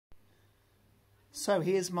So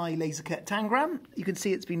here's my laser cut Tangram. You can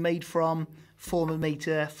see it's been made from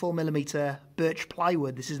 4mm birch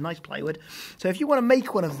plywood. This is nice plywood. So if you want to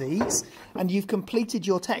make one of these and you've completed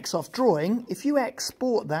your text off drawing, if you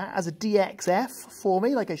export that as a DXF for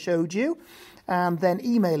me, like I showed you, and then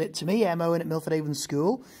email it to me, mo@Milford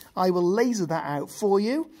School, I will laser that out for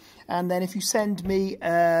you. And then if you send me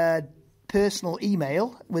a personal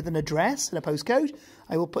email with an address and a postcode,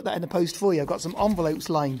 I will put that in the post for you. I've got some envelopes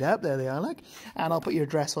lined up, there they are, look, and I'll put your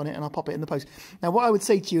address on it and I'll pop it in the post. Now what I would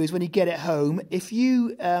say to you is when you get it home, if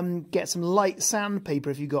you get some light sandpaper,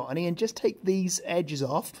 if you've got any, and just take these edges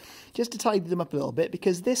off, just to tidy them up a little bit,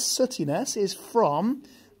 because this sootiness is from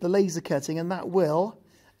the laser cutting and that will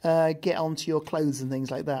get onto your clothes and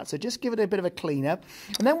things like that. So just give it a bit of a clean up.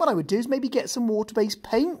 And then what I would do is maybe get some water-based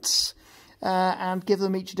paints and give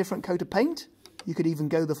them each a different coat of paint. You could even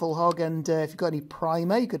go the full hog, and if you've got any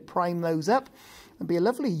primer, you could prime those up. It'd be a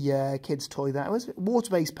lovely kid's toy, that was.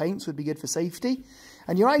 Water-based paints would be good for safety.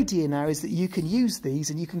 And your idea now is that you can use these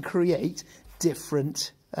and you can create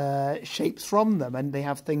different shapes from them. And they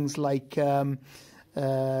have things like,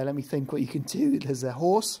 let me think what you can do. There's a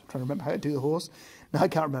horse. I'm trying to remember how to do the horse. No, I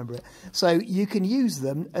can't remember it. So you can use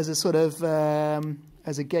them as a sort of,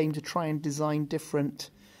 as a game to try and design different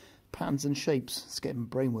patterns and shapes. It's getting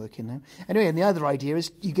brain working now. Anyway, and the other idea is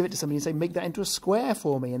you give it to somebody and say, make that into a square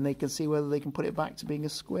for me, and they can see whether they can put it back to being a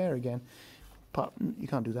square again. But you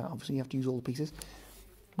can't do that, obviously. You have to use all the pieces.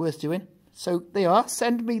 Worth doing. So there you are.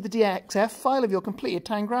 Send me the DXF file of your completed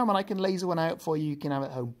Tangram and I can laser one out for you. You can have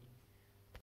it home.